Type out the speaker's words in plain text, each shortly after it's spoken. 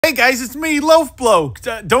Hey guys, it's me, Loaf Bloke.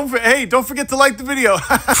 Don't forget to like the video.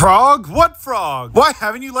 Frog? What frog? Why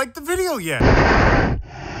haven't you liked the video yet?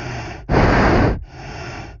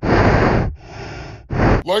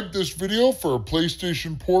 Like this video for a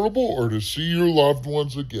PlayStation Portable or to see your loved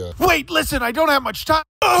ones again. Wait, listen, I don't have much time.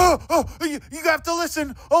 You have to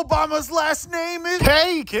listen. Obama's last name is...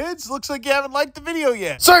 Hey, kids, looks like you haven't liked the video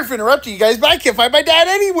yet. Sorry for interrupting you guys, but I can't find my dad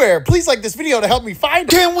anywhere. Please like this video to help me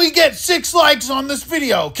find him. Can we get 6 likes on this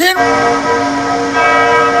video?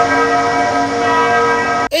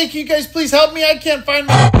 Hey, can you guys please help me? I can't find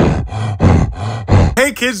my...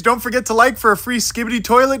 Hey kids, don't forget to like for a free Skibidi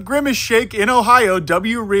Toilet Grimace Shake in Ohio,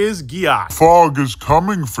 W-Riz Giat. Fog is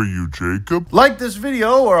coming for you, Jacob. Like this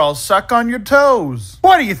video or I'll suck on your toes.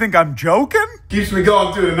 What, do you think I'm joking? Keeps me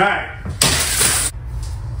going through the night.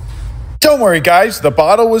 Don't worry guys, the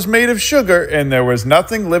bottle was made of sugar and there was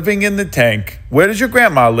nothing living in the tank. Where does your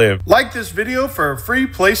grandma live? Like this video for a free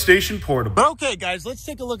PlayStation Portable. Okay guys, let's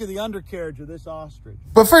take a look at the undercarriage of this ostrich.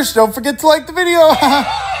 But first, don't forget to like the video.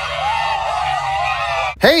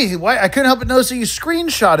 Hey, why? I couldn't help but notice that you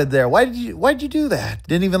screenshotted there. Why'd you do that?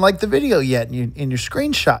 Didn't even like the video yet in your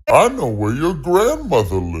screenshot. I know where your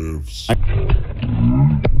grandmother lives.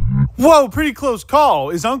 Whoa, pretty close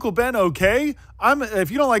call. Is Uncle Ben okay? If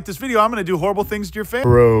you don't like this video, I'm going to do horrible things to your family.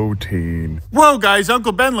 Protein. Whoa, guys,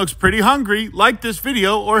 Uncle Ben looks pretty hungry. Like this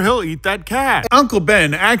video or he'll eat that cat. Uncle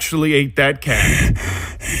Ben actually ate that cat.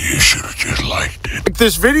 You should have just liked it. Like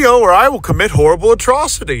this video or I will commit horrible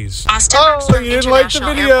atrocities. Austin, so you didn't like the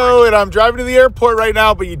video and I'm driving to the airport right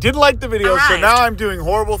now, but you didn't like the video, so now I'm doing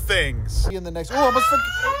horrible things. See you in the next... see,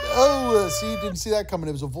 you didn't see that coming.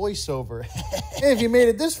 It was a voiceover. Hey, if you made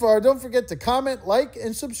it this far, don't forget to comment, like,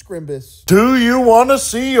 and subscribe. Do you want to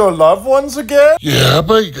see your loved ones again? Yeah, I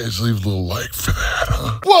bet you guys leave a little like for that,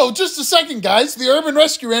 huh? Whoa, just a second, guys. The Urban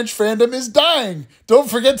Rescue Ranch fandom is dying. Don't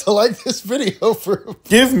forget to like this video for...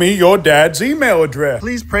 Give me your dad's email address.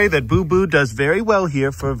 Please pray that Boo Boo does very well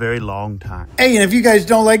here for a very long time. Hey, and if you guys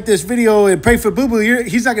don't like this video, pray for Boo Boo.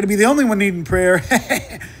 He's not going to be the only one needing prayer.